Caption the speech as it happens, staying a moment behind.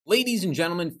Ladies and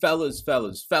gentlemen, fellas,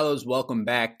 welcome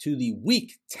back to the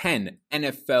Week 10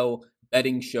 NFL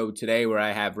betting show today, where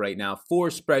I have right now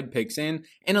 4 spread picks in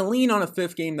and a lean on a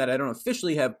 5th game that I don't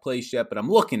officially have placed yet, but I'm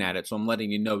looking at it, so I'm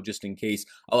letting you know just in case.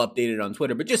 I'll update it on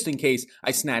Twitter, but just in case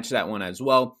I snatch that one as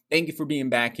well. Thank you for being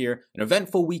back here. An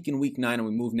eventful week in Week 9, and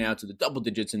we move now to the double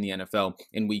digits in the NFL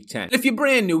in Week 10. If you're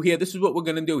brand new here, this is what we're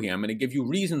going to do here. I'm going to give you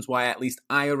reasons why at least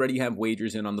I already have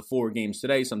wagers in on the 4 games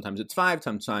today. Sometimes it's 5,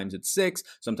 sometimes it's 6,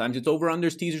 sometimes it's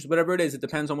over-unders, teasers, whatever it is. It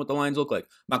depends on what the lines look like.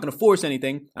 I'm not going to force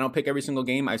anything. I don't pick every single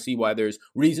game. I see why there's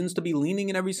reasons to be leaning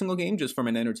in every single game just from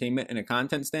an entertainment and a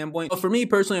content standpoint. But for me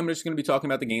personally, I'm just going to be talking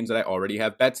about the games that I already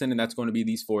have bets in, and that's going to be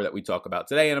these 4 that we talk about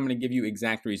today. And I'm going to give you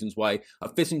exact reasons why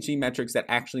efficiency metrics that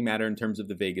actually matter in terms of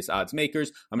the Vegas odds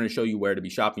makers. I'm going to show you where to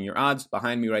be shopping your odds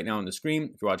behind me right now on the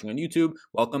screen. If you're watching on YouTube,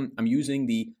 welcome. I'm using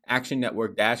the Action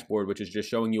Network dashboard, which is just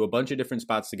showing you a bunch of different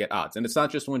spots to get odds. And it's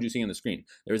not just the ones you see on the screen.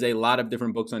 There's a lot of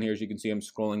different books on here, as you can see. I'm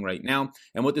scrolling right now.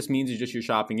 And what this means is just you're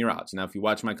shopping your odds. Now, if you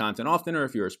watch my content often, or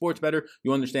if you're a sports bettor,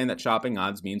 you understand that shopping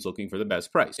odds means looking for the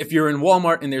best price. If you're in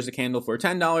Walmart and there's a candle for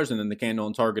 $10 and then the candle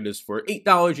in Target is for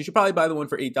 $8, you should probably buy the one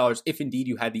for $8 if indeed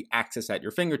you had the access at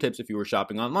your fingertips. If you were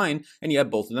shopping online and you have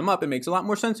both of them up, it makes a lot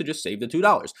more sense to just save the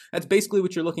 $2. That's basically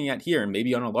what you're looking at here. And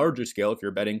maybe on a larger scale, if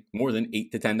you're betting more than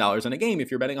 $8 to $10 on a game,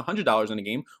 if you're betting $100 on a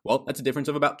game, well, that's a difference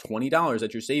of about $20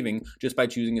 that you're saving just by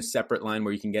choosing a separate line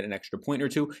where you can get an extra point or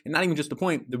two. And not even just a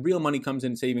point, the real money comes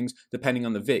in savings depending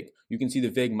on the VIG. You can see the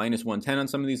VIG minus 110 on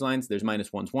some of these lines. There's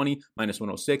minus 120, minus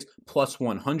 106, plus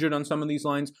 100 on some of these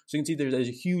lines. So you can see there's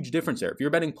a huge difference there. If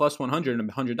you're betting plus 100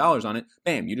 and $100 on it,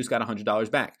 bam, you just got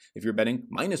 $100 back. If you're betting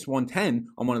minus 110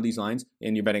 on one of these lines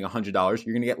and you're betting $100,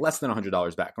 you're going to get less than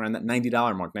 $100 back, around that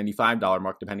 $90 mark, $95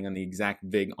 mark, depending on the exact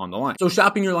VIG on the line. So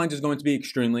shopping your lines is going to be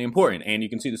extremely important. And you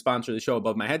can see the sponsor of the show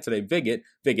above my head today, Vigit.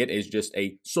 Vigit is just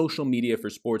a social media for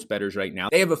sports bettors right now.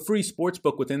 They have a free sports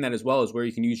book within that, as well as where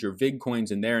you can use your VIG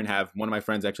coins in there and have, one of my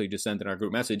friends actually just sent in our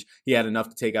group message, he had enough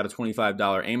to take out a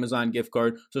 $25 Amazon gift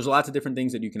card. So there's lots of different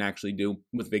things that you can actually do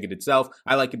with Vigit itself.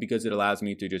 I like it because it allows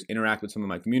me to just interact with some of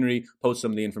my community, post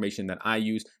some of the information that I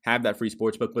use, have that free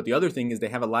sports book. But the other thing is they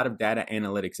have a lot of data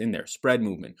analytics in there, spread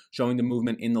movement, showing the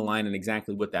movement in the line and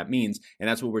exactly what that means. And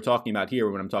that's what we're talking about here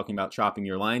when I'm talking about shopping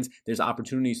your lines. There's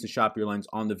opportunities to shop your lines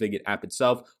on the Vigit app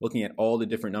itself, looking at all the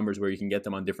different numbers where you can get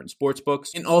them on different sports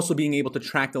books, and also being able to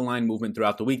track the line movement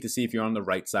throughout the week to see if you're on the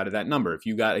right side of that number. If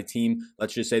you got a team,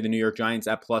 let's just say the New York Giants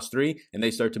at +3, and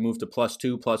they start to move to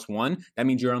 +2, +1, that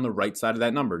means you're on the right side of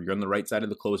that number. You're on the right side of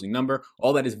the closing number.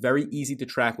 All that is very easy to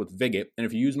track with Vigit. And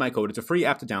if you use my code, it's a free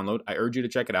app to download. I urge you to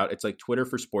check it out. It's like Twitter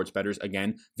for sports bettors.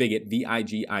 Again, Vigit,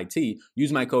 VIGIT.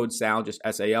 Use my code SAL, just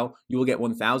SAL. You will get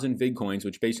 1,000 VIG coins,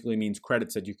 which basically means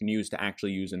credits that you can use to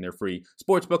actually use in their free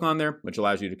sportsbook on there, which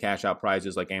allows you to cash out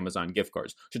prizes like Amazon gift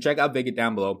cards. So check out Vigit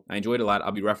down below. I enjoyed it a lot.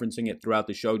 I'll be referencing it throughout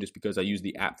the show just because I use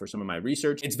the app for some of my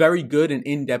research. It's very good and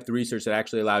in-depth research that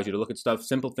actually allows you to look at stuff,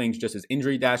 simple things just as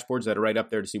injury dashboards that are right up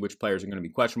there to see which players are going to be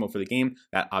questionable for the game.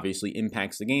 That obviously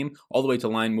impacts the game, all the way to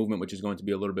line movement, which is going to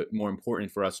be a little bit more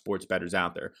important for us sports bettors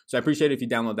out there. So I appreciate it if you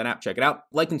download that app, check it out.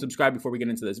 Like and subscribe before we get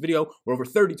into this video. We're over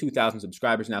 32,000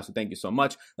 subscribers now, so thank you so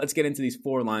much. Let's get into these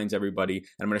 4 lines, everybody, and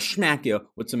I'm going to smack you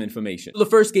with some information. So the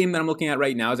first game that I'm looking at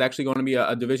right now is actually going to be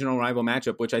a divisional rival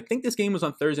matchup, which I think this game was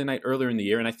on Thursday night earlier in the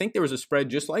year, and I think there was a spread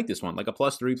just like this one, like a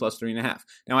 +3, +3.5.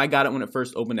 Now, I got it when it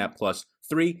first opened at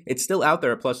 +3. It's still out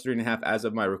there at +3.5 as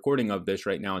of my recording of this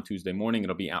right now on Tuesday morning.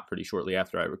 It'll be out pretty shortly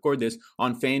after I record this.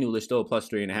 On FanDuel, there's still a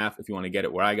 +3.5. If you want to get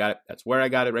it where I got it, that's where I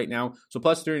got it right now. So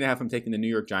 +3.5, I'm taking the New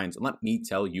York Giants, and let me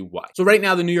tell you why. So right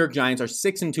now, the New York Giants are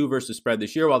 6-2 versus spread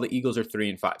this year, while the Eagles are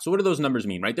 3-5. So what do those numbers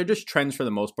mean, right? They're just trends for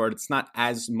the most part. It's not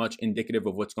as much indicative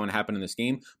of what's going to happen in this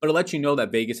game, but it lets you know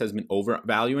that Vegas has been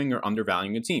overvaluing or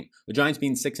undervaluing a team. The Giants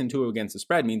being 6-2 against the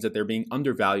spread means that they're being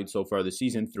undervalued so far this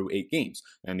season through 8 games.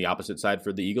 And the opposite side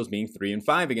for the Eagles being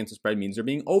 3-5 against the spread means they're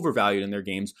being overvalued in their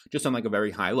games just on like a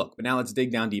very high look. But now let's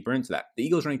dig down deeper into that. The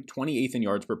Eagles rank 28th in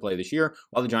yards per play this year,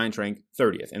 while the Giants rank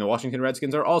 30th. And the Washington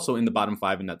Redskins are also in the bottom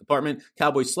 5 in that department.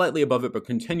 Cowboys slightly above it, but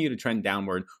continue to trend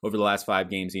downward over the last 5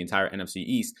 games. The entire NFC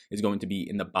East is going to be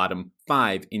in the bottom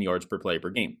 5 in yards per play per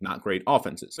game. Not great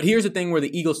offenses. But here's the thing where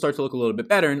the Eagles start to look a little bit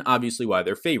better, and obviously why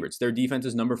they're favorites. Their defense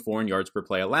is number 4 in yards per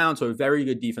play allowed, so a very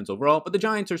good defense overall, but the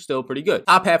Giants are still pretty good.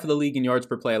 Top half of the league in yards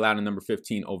per play allowed and number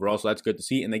 15 overall, so that's good to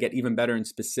see, and they get even better in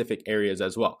specific areas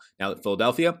as well. Now at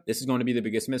Philadelphia, this is going to be the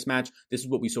biggest mismatch. This is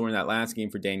what we saw in that last game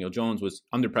for Daniel Jones, was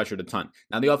under pressure a ton.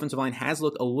 Now the offensive line has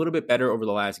looked a little bit better over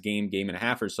the last game and a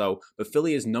half or so, but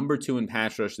Philly is number 2 in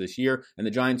pass rush this year, and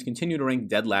the Giants continue to rank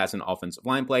dead last in offensive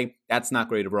line play. That's not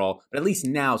great overall, but at least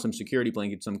now some security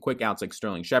blankets, some quick outs like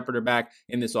Sterling Shepard are back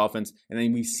in this offense, and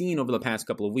then we've seen over the past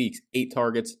couple of weeks, 8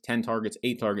 targets, 10 targets,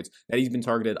 8 targets, that he's been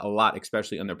targeted a lot,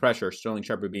 especially under pressure, Sterling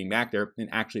Shepard being back there and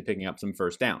actually picking up some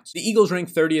first downs. The Eagles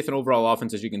rank 30th in overall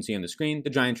offense, as you can see on the screen. The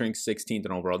Giants rank 16th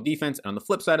in overall defense, and on the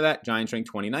flip side of that, Giants rank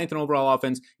 29th in overall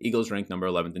offense, Eagles rank number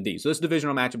 11th in D. So this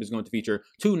divisional matchup is going to feature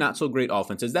 2 not so great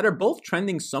offenses that are both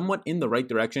trending somewhat in the right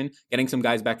direction, getting some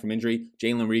guys back from injury.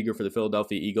 Jalen Reagor for the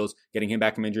Philadelphia Eagles, getting him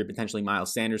back from injury, potentially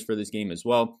Miles Sanders for this game as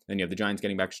well. Then you have the Giants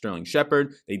getting back Sterling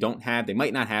Shepard. They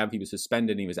might not have, he was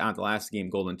suspended and he was out the last game.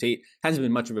 Golden Tate hasn't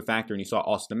been much of a factor, and you saw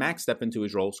Austin Mack step into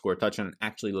his role, score a touchdown, and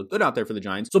actually look good out there for the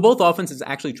Giants. So both offenses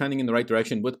actually trending in the right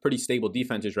direction with pretty stable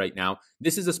defenses right now.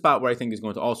 This is a spot where I think is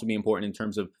going to also be important in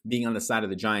terms of being on the side of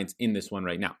the Giants in this one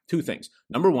right now. 2 things.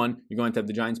 Number 1, you're going to have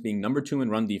the Giants being number 2 in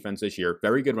run defense this year,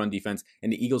 very good run defense,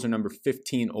 and the Eagles are number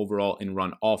 15 overall in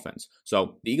run offense.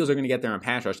 So the Eagles are going to get there on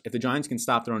pass rush. If the Giants can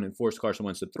stop throwing and force Carson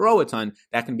Wentz to throw a ton,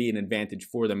 that can be an advantage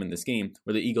for them in this game,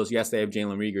 where the Eagles, yes, they have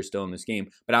Jalen Reagor still in this game,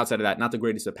 but outside of that, not the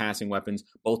greatest of passing weapons.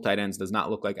 Both tight ends does not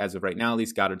look like, as of right now, at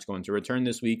least Goddard's going to return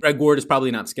this week. Greg Ward is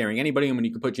probably not scaring anybody, and when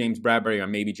you can put James Bradbury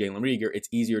on maybe Jalen Reagor, it's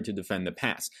easier to defend the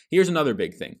pass. Here's another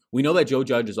big thing. We know that Joe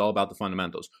Judge is all about the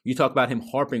fundamentals. You talk about him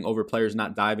harping over players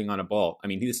not diving on a ball. I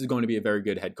mean, this is going to be a very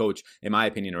good head coach, in my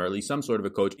opinion, or at least some sort of a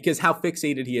coach, because how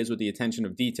fixated he is with the attention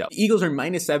of detail. The Eagles are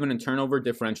 -7 in turnover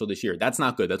differential this year. That's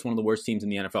not good. That's one of the worst teams in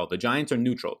the NFL. The Giants are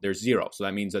neutral. They're 0. So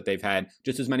that means that they've had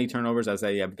just as many turnovers as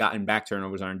they have gotten back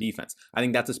turnovers on defense. I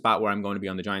think that's a spot where I'm going to be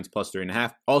on the Giants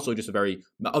 +3.5. Also, just the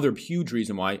other huge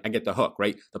reason why I get the hook,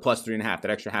 right? The +3.5,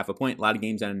 that extra half a point. A lot of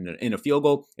games end in a field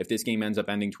goal. If this game ends up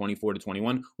ending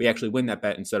 24-21, we actually win that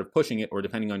bet instead of pushing it, or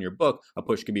depending on your book, a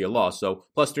push could be a loss. So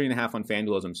 +3.5 on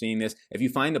FanDuel as I'm seeing this. If you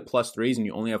find the +3s and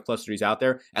you only have +3s out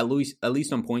there, at least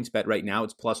on PointsBet right now,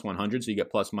 it's +100, so you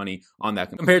get plus money on that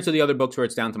compared to the other books where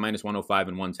it's down to -105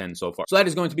 and 110 so far. So that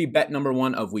is going to be bet number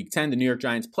 1 of week 10, the New York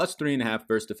Giants +3.5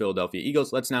 versus the Philadelphia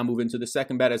Eagles. Let's now move into the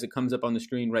second bet as it comes up on the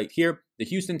screen right here, the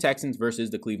Houston Texans versus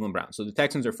the Cleveland Browns. So the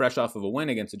Texans are fresh off of a win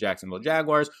against the Jacksonville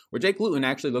Jaguars, where Jake Luton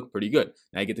actually looked pretty good.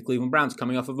 Now you get the Cleveland Browns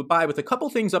coming off of a bye with a couple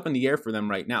things up in the air for them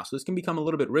right now, so this can become a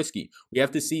little bit risky. We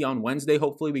have to see on Wednesday,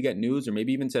 hopefully we get news, or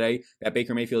maybe even today, that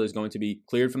Baker Mayfield is going to be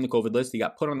cleared from the COVID list. He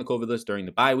got put on the COVID list during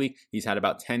the bye week. He's had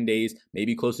about 10 days,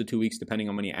 maybe close to 2 weeks, depending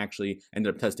on when he actually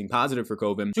ended up testing positive for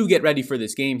COVID. To get ready for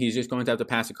this game, he's just going to have to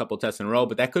pass a couple tests in a row,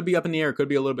 but that could be up in the air. It could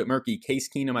be a little bit murky. Case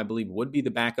Keenum, I believe, would be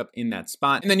the backup in that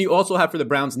spot. And then you also have for the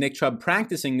Browns, Nick Chubb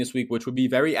practicing this week, which would be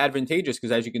very advantageous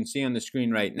because as you can see on the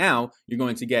screen right now, you're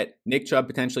going to get Nick Chubb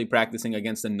potentially practicing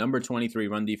against the number 23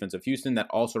 run defense of Houston that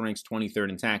also ranks 23rd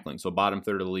in tackling, so bottom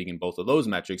third of the league in both of those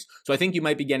metrics. So I think you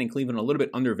might be getting Cleveland a little bit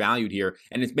undervalued here,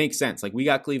 and it makes sense. Like, we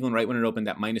got Cleveland right when it opened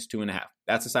at -2.5.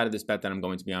 That's the side of this bet that I'm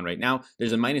going to be on right now.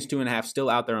 There's a -2.5 still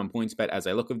out there on PointsBet as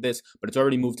I look at this, but it's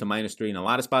already moved to -3 in a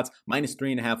lot of spots.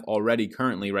 -3.5 already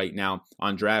currently right now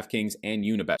on DraftKings and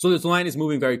Unibet. So this line is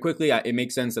moving very quickly. It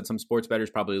makes sense that some sports bettors,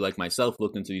 probably like myself,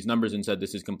 looked into these numbers and said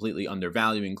this is completely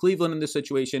undervaluing Cleveland in this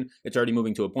situation. It's already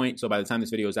moving to a point. So by the time this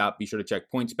video is out, be sure to check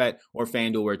PointsBet or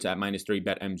FanDuel where it's at -3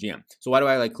 BetMGM. So why do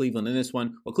I like Cleveland in this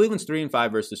one? Well, Cleveland's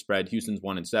 3-5 versus the spread. Houston's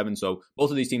 1-7. So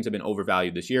both of these teams have been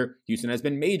overvalued this year. Houston has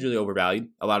been majorly overvalued.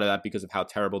 A lot of that because of how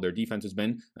terrible their defense has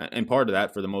been, and part of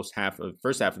that for the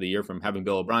first half of the year from having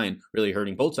Bill O'Brien really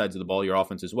hurting both sides of the ball, your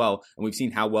offense as well. And we've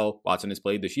seen how well Watson has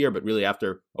played this year, but really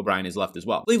after O'Brien has left as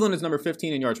well. Cleveland is number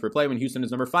 15 in yards per play when Houston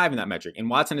is number 5 in that metric. And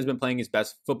Watson has been playing his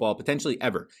best football potentially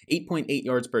ever. 8.8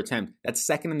 yards per attempt. That's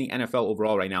second in the NFL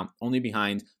overall right now, only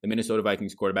behind the Minnesota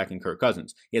Vikings quarterback and Kirk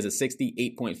Cousins. He has a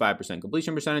 68.5%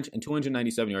 completion percentage and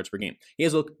 297 yards per game. He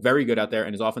has looked very good out there,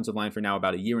 and his offensive line for now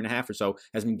about a year and a half or so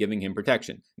has been giving him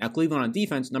protection. Now Cleveland on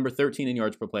defense, number 13 in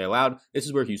yards per play allowed. This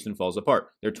is where Houston falls apart.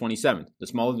 They're 27th. The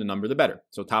smaller the number, the better.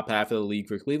 So top half of the league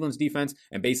for Cleveland's defense,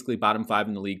 and basically bottom 5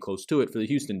 in the league close to it for the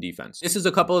Houston defense. This is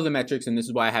a couple of the metrics, and this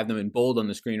is why I have them in bold on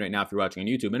the screen right now if you're watching on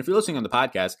YouTube. And if you're listening on the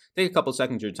podcast, take a couple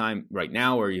seconds of your time right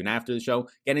now or even after the show,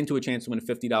 get into a chance to win a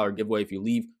 $50 giveaway if you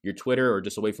leave your Twitter or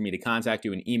just a way for me to contact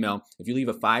you, an email. If you leave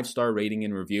a 5-star rating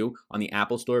and review on the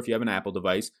Apple Store if you have an Apple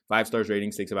device, 5 stars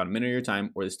ratings takes about a minute of your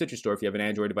time, or the Stitcher Store if you have an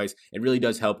Android device. It really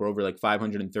does help. We're over like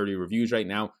 530 reviews right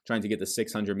now, trying to get to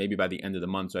 600 maybe by the end of the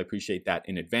month, so I appreciate that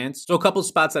in advance. So a couple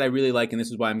spots that I really like, and this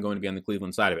is why I'm going to be on the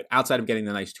Cleveland side of it. Outside of getting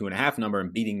the nice 2.5 number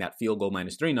and beating that field goal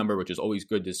 -3 number, which is always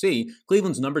good to see,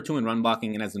 Cleveland's number 2 in run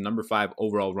blocking and has the number 5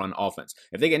 overall run offense.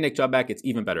 If they get Nick Chubb back, it's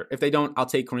even better. If they don't, I'll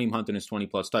take Kareem Hunt and his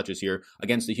 20-plus touches here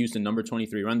against the Houston number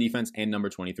 23 run defense and number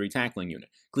 23 tackling unit.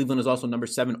 Cleveland is also number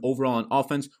 7 overall on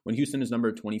offense when Houston is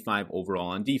number 25 overall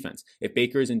on defense. If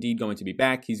Baker is indeed going to be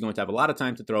back, he's going to have a lot of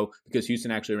time to throw because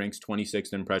Houston actually ranks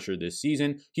 26th in pressure this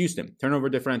season. Houston, turnover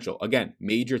differential. Again,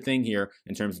 major thing here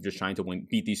in terms of just trying to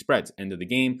beat these spreads. End of the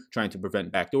game, trying to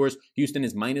prevent backdoors. Houston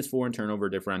is -4 in turnover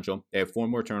differential. They have 4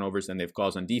 more turnovers than they've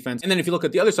caused on defense. And then if you look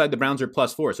at the other side, the Browns are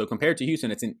 +4. So compared to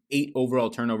Houston, it's an 8 overall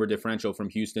turnover differential from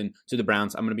Houston to the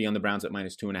Browns. I'm going to be on the Browns at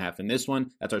 -2.5 in this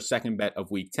one. That's our second bet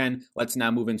of week 10. Let's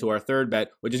now move into our third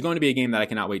bet, which is going to be a game that I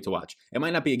cannot wait to watch. It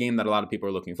might not be a game that a lot of people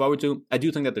are looking forward to. I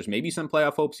do think that there's maybe some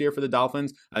playoff hopes here for the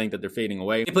Dolphins. I think that they're fading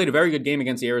away. They played a very good game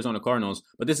against the Arizona Cardinals,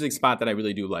 but this is a spot that I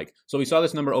really do like. So we saw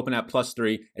this number open at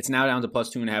 +3. It's now down to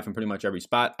 +2.5 in pretty much every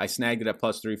spot. I snagged it at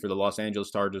 +3 for the Los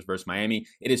Angeles Chargers versus Miami.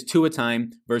 It is Tua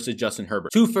time versus Justin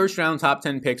Herbert. 2 first-round top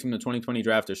 10 picks from the 2020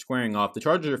 draft are squaring off. The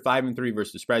Chargers are 5-3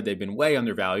 versus the spread. They've been way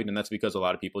undervalued, and that's because a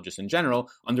lot of people just in general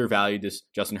undervalued this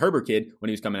Justin Herbert kid when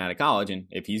he was coming out of college. And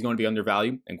if he's going to be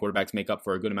undervalued and quarterbacks make up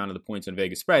for a good amount of the points in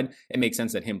Vegas spread, it makes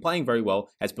sense that him playing very well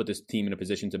has put this team in a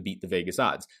position to beat the Vegas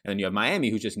odds. And then you have Miami,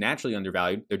 who's just naturally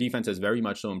undervalued. Their defense has very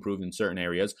much so improved in certain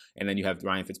areas. And then you have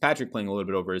Ryan Fitzpatrick playing a little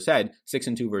bit over his head,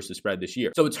 6-2 versus spread this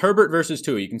year. So it's Herbert versus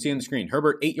Tua. You can see on the screen.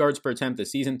 Herbert, 8 yards per attempt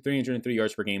this season, 303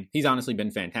 yards per game. He's honestly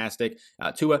been fantastic.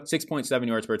 Tua, 6.7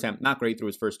 yards per attempt. Not great through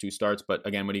his first 2 starts, but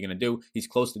again, what are you going to do? He's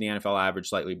close to the NFL average,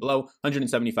 slightly below,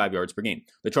 175 yards per game.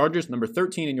 The Chargers, number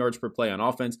 13 in yards per play on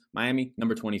offense. Miami,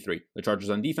 number 23. The Chargers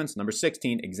on defense, number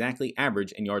 16, exactly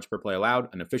average in yards per play allowed,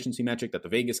 an efficiency metric that the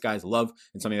Vegas guys love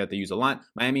and something that they use a lot.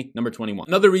 Miami, number 21.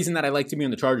 Another reason that I like to be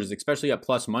on the Chargers, especially at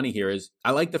plus money here, is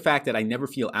I like the fact that I never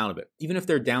feel out of it. Even if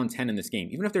they're down 10 in this game,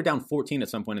 even if they're down 14 at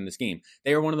some point in this game,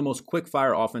 they are one of the most quick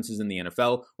fire offenses in the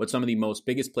NFL with some of the most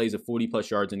biggest plays of 40 plus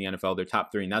yards in the NFL. They're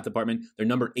top 3 in that department. They're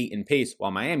number 8 in pace,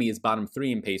 while Miami is bottom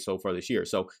 3 in pace so far this year.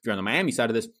 So if you're on the Miami side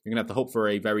of this, you're going to have to hope for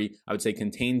a very, I would say,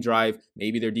 contained drive.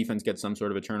 Maybe their defense gets some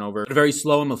sort of a turnover, but a very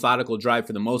slow and methodical drive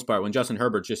for the most part. When Justin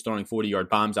Herbert's just throwing 40-yard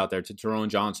bombs out there to Tyrone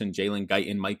Johnson, Jalen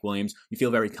Guyton, Mike Williams, you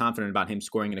feel very confident about him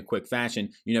scoring in a quick fashion.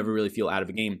 You never really feel out of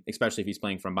a game, especially if he's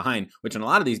playing from behind, which in a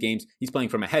lot of these games, he's playing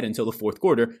from ahead until the fourth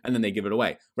quarter, and then they give it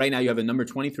away. Right now, you have a number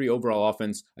 23 overall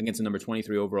offense against a number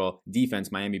 23 overall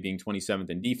defense, Miami being 27th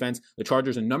in defense. The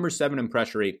Chargers are number 7 in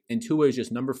pressure rate, and Tua is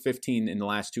just number 15 in the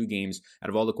last 2 games out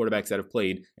of all the quarterbacks that have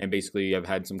played, and basically I've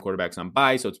had some quarterbacks on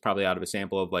bye, so it's probably out of a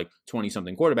sample of like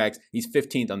 20-something quarterbacks. He's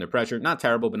 15th under pressure. Not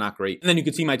terrible, but not great. And then you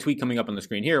can see my tweet coming up on the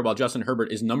screen here, while Justin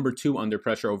Herbert is number 2 under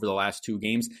pressure over the last 2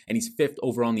 games, and he's 5th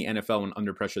overall in the NFL when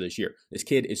under pressure this year. This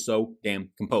kid is so damn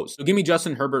composed. So give me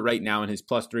Justin Herbert right now in his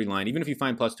 +3 line. Even if you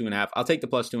find +2.5, I'll take the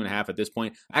 +2.5 at this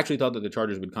point. I actually thought that the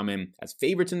Chargers would come in as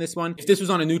favorites in this one. If this was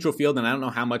on a neutral field, then I don't know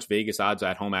how much Vegas odds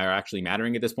at home are actually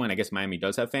mattering at this point. I guess Miami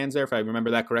does have fans there, if I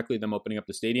remember that correctly, them opening up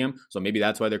the stadium. So maybe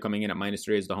that's why they're coming in at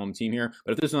 -3 as the home team here.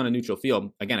 But if this was on a neutral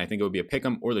field, again, I think it would be a pick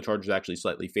 'em, or the Chargers actually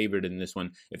slightly favored in this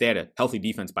one. If they had a healthy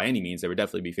defense by any means, they would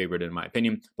definitely be favored in my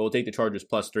opinion. But we'll take the Chargers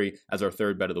 +3 as our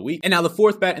third bet of the week. And now the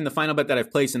fourth bet and the final bet that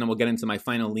I've placed, and then we'll get into my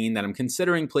final lean that I'm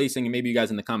considering placing, and maybe you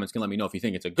guys in the comments can let me know if you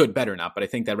think it's a good bet or not. But I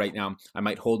think that right now I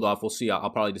might hold off. We'll see. I'll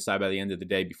probably decide by the end of the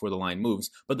day before the line moves.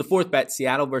 But the fourth bet,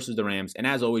 Seattle versus the Rams. And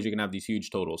as always, you're going to have these huge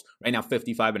totals. Right now,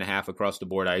 55.5 across the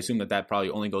board. I assume that probably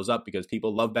only goes up because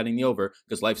people love betting the over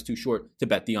because life's too short to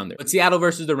bet the under. But Seattle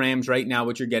versus the Rams, right now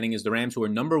what you're getting is the Rams, who are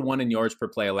number 1 in yards per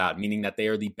play allowed, meaning that they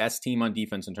are the best team on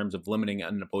defense in terms of limiting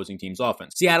an opposing team's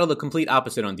offense. Seattle, the complete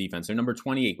opposite on defense. They're number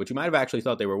 28, which you might have actually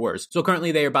thought they were worse. So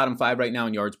currently they are bottom 5 right now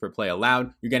in yards per play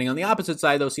allowed. You're getting on the opposite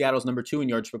side, though. Seattle's number 2 in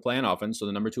yards per play on offense, so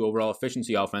the number 2 overall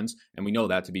efficiency offense, and we know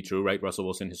that to be true, right? Russell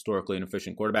Wilson, historically an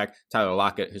efficient quarterback. Tyler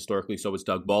Lockett, historically, so was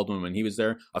Doug Baldwin when he was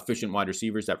there. Efficient wide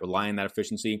receivers that rely on that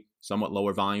efficiency, somewhat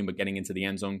lower volume, but getting into the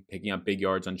end zone, picking up big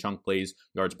yards on chunk plays,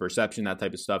 yards per reception, that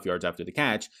type of stuff, yards after the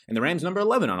catch. And the Rams number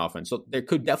 11 on offense. So there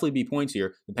could definitely be points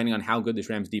here, depending on how good this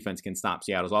Rams defense can stop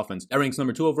Seattle's offense. That ranks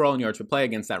number 2 overall in yards per play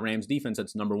against that Rams defense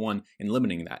that's number 1 in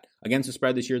limiting that. Against the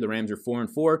spread this year, the Rams are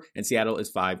 4-4, and Seattle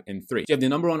is 5-3. So you have the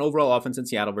number 1 overall offense in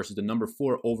Seattle versus the number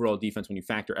 4 overall defense when you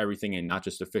factor everything in, not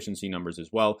just efficiency numbers as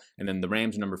well. And then the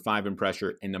Rams are number 5 in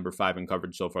pressure and number 5 in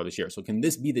coverage so far this year. So can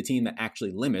this be the team that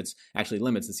actually limits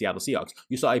the Seattle Seahawks?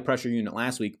 You saw a pressure unit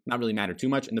last week, not really matter too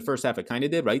much. In the first half, it kind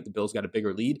of did, right? The Bills got a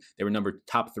bigger lead. They were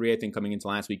top 3, I think, coming into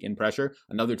last week in pressure.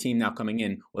 Another team now coming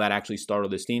in, well, that actually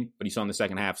startled this team. But you saw in the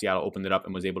second half, Seattle opened it up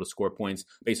and was able to score points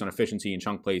based on efficiency and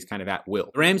chunk plays kind of at will.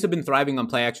 The Rams have been thriving on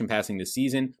play action passing this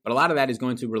season, but a lot of that is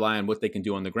going to rely on what they can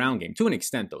do on the ground game. To an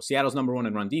extent, though, Seattle's number 1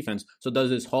 in run defense, so does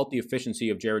this halt the efficiency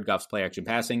of Jared Goff's play action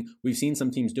passing? We've seen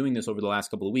some teams doing this over the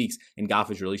last couple of weeks, and Goff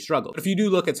has really struggled. But if you do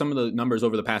look at some of the numbers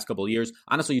over the past couple of years,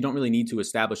 honestly, you don't really need to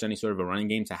establish any sort of a running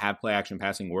game to have play action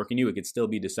passing work in you. It could still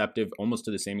be deceptive almost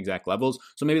to the same exact levels.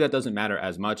 So maybe that doesn't matter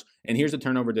as much. And here's the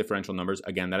turnover differential numbers,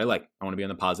 again, that I like. I want to be on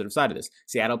the positive side of this.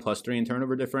 Seattle +3 in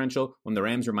turnover differential when the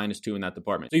Rams are -2 in that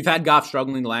department. So you've had Goff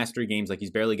struggling the last 3 games, like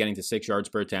he's barely getting to 6 yards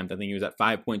per attempt. I think he was at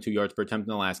 5.2 yards per attempt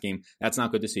in the last game. That's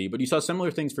not good to see. But you saw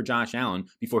similar things for Josh Allen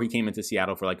before he came into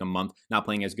Seattle for like a month, not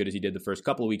playing as good as he did the first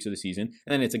couple of weeks of the season.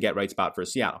 And then it's a get right spot for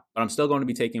Seattle. But I'm still going to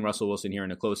be taking Russell Wilson here in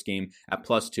a close game at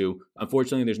 +2.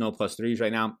 Unfortunately, there's no +3s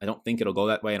right now. I don't think it'll go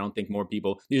that way. I don't think more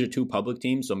people, these are 2 public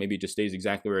teams, so maybe it just stays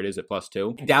exactly where it is at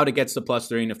 +2. I doubt it gets to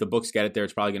 +3, and if the books get it there,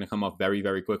 it's probably going to come off very,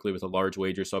 very quickly with a large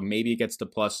wager. So maybe it gets to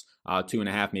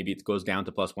 +2.5. Maybe it goes down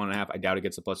to +1.5. I doubt it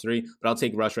gets to +3, but I'll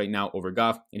take Russ right now over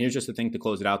Goff. And here's just the thing to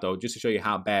close it out, though, just to show you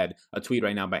how bad. A tweet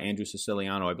right now by Andrew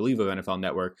Siciliano, I believe of NFL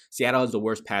Network. Seattle has the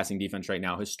worst passing defense right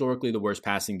now. Historically, the worst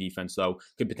passing defense, though,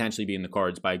 could potentially be in the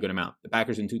cards by a good amount. The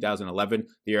Packers in 2011,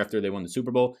 the year after they won the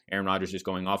Super Bowl, Aaron Rodgers just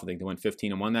going off. I think they went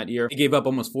 15-1 that year. They gave up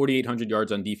almost 4,800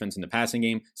 yards on defense in the passing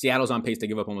game. Seattle's on pace to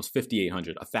give up almost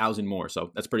 5,800, 1,000 more.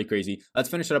 So that's pretty crazy. Let's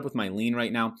finish it up with my lean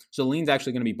right now. So the lean's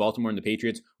actually going to be Baltimore and the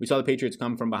Patriots. We saw the Patriots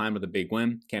come from behind with a big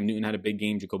win. Cam Newton had a big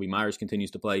game. Jacoby Myers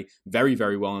continues to play very,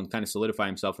 very well and kind of solidify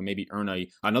himself and maybe earn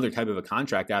another type of a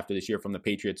contract after this year from the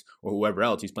Patriots or whoever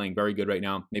else. He's playing very good right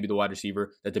now. Maybe the wide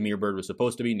receiver that Damiere Byrd was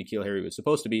supposed to be, N'Keal Harry was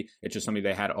supposed to be. It's just somebody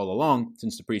they had all along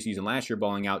since the preseason last year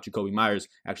balling out. Jacoby Myers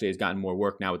actually has gotten more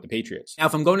work now with the Patriots. Now,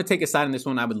 if I'm going to take a side on this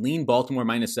one, I would lean Baltimore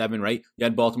 -7, right? You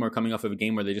had Baltimore coming off of a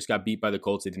game where they just got beat by the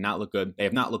Colts. They did not look good. They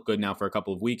have not looked good now for a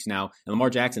couple of weeks now. And Lamar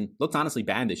Jackson looked honestly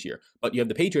bad this year. But you have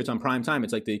the Patriots on prime time.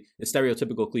 It's like the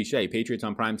stereotypical cliche. Patriots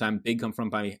on prime time, big come from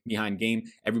behind game.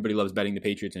 Everybody loves betting the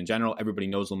Patriots in general. Everybody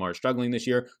knows Lamar is struggling this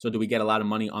year. So do we get a lot of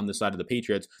money on the side of the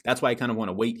Patriots? That's why I kind of want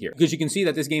to wait here. Because you can see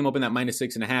that this game opened at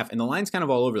 -6.5, and the line's kind of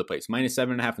all over the place.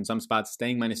 -7.5 in some spots,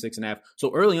 staying -6.5.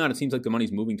 So early on, it seems like the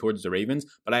money's moving towards the Ravens,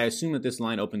 but I assume that this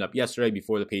line opened up yesterday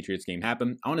before the Patriots game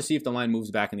happened. I want to see if the line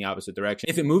moves back in the opposite direction.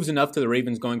 If it moves enough to the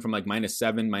Ravens going from like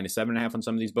 -7, -7.5 on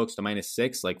some of these books to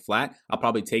 -6, like flat, I'll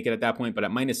probably take it at that point. But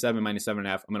at -7,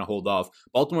 -7.5, I'm going to hold off.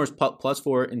 Baltimore's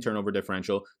 +4 in turnover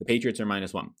differential. The Patriots are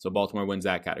 -1. So Baltimore wins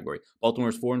that category.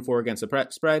 Baltimore's 4-4 against the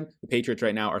spread. The Patriots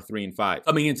right now are 3-5.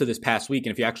 Coming into this past week,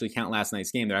 and if you actually count last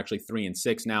night's game, they're actually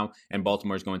 3-6 now, and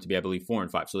Baltimore is going to be, I believe,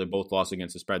 4-5. So they both lost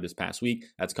against the spread this past week.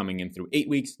 That's coming in through 8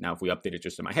 weeks. Now, if we update it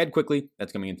just in my head quickly,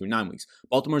 that's coming in through 9 weeks.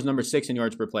 Baltimore's number 6 in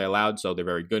yards per play allowed, so they're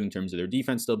very good in terms of their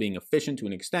defense still being efficient to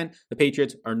an extent. The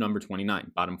Patriots are number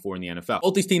 29, bottom 4 in the NFL.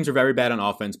 Both these teams are very bad on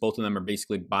offense. Both of them are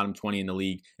basically bottom 20 in the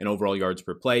league in overall yards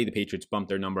per play. The Patriots bumped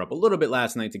their number up a little bit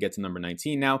last night to get to number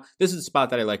 19 now. This is a spot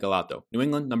that I like a lot, though. New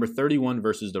England, number 31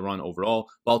 versus the run overall.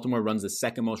 Baltimore runs the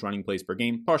second most running plays per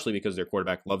game, partially because their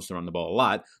quarterback loves to run the ball a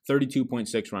lot.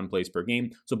 32.6 run plays per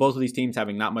game. So both of these teams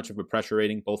having not much of a pressure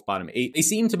rating, both bottom 8. They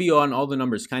seem to be on all the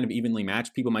numbers kind of evenly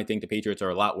matched. People might think the Patriots are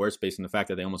a lot worse based on the fact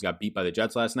that they almost got beat by the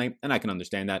Jets last night, and I can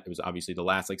understand that. It was obviously the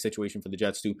last situation for the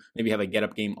Jets to maybe have a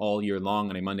get-up game all year long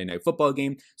on a Monday Night Football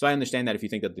game. So I understand that if you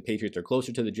think that the Patriots are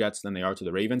closer to the Jets than they are to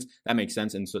the Ravens, that makes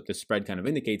sense, and so the spread kind of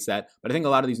indicates that. But I think a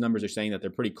lot of these numbers are saying that they're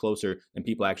pretty closer than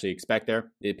people actually expect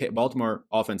there. The Baltimore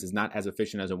offense is not as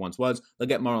efficient as it once was. They'll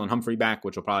get Marlon Humphrey back,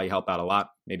 which will probably help out a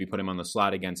lot. Maybe put him on the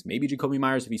slot against maybe Jacoby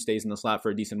Myers if he stays in the slot for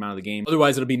a decent amount of the game.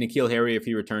 Otherwise, it'll be N'Keal Harry if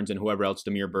he returns and whoever else,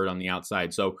 Damiere Byrd on the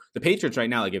outside. So the Patriots right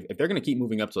now, like if they're going to keep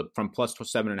moving up from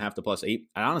 +7.5 to +8,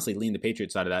 I'd honestly lean the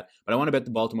Patriots side of that. But I want to bet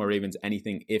the Baltimore Ravens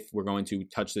anything if we're going to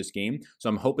touch this game. So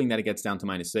I'm hoping that it gets down to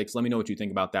 -6. Let me know what you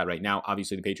think about that right now.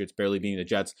 Obviously, the Patriots barely beating the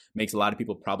Jets makes a lot of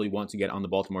people probably want to get on the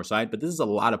Baltimore side, but this is a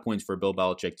lot of points for a Bill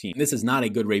Belichick team. This is not a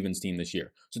good Ravens team this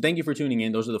year. So thank you for tuning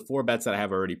in. Those are the 4 bets that I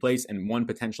have already placed, and one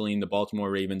potentially in the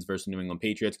Baltimore Ravens versus New England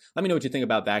Patriots. Let me know what you think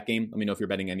about that game. Let me know if you're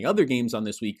betting any other games on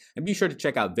this week, and be sure to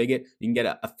check out Viget. You can get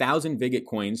 1,000 Viget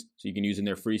coins, so you can use in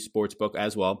their free sports book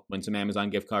as well. Win some Amazon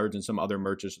gift cards and some other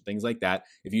merch or things like that.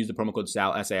 If you use the promo code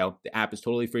SAL, SAL, the app is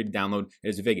totally free to download. It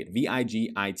is Viget,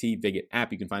 V-I-G-I-T, Viget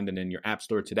app. You can find it in your app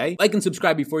store today. Like and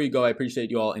subscribe before you go. I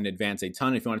appreciate you all in advance a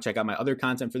ton. If you want to check out my other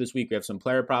content for this week, we have some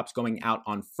player props going out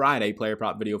on Friday. Player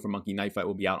prop video for Monkey Knife Fight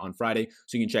will be out on Friday,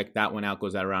 so you can check that one out.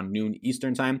 Goes out around noon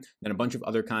Eastern time. Then a bunch of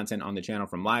other content on the channel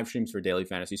from live streams for daily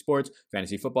fantasy sports,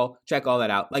 fantasy football. Check all that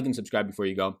out. Like and subscribe before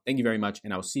you go. Thank you very much,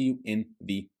 and I will see you in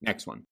the next one.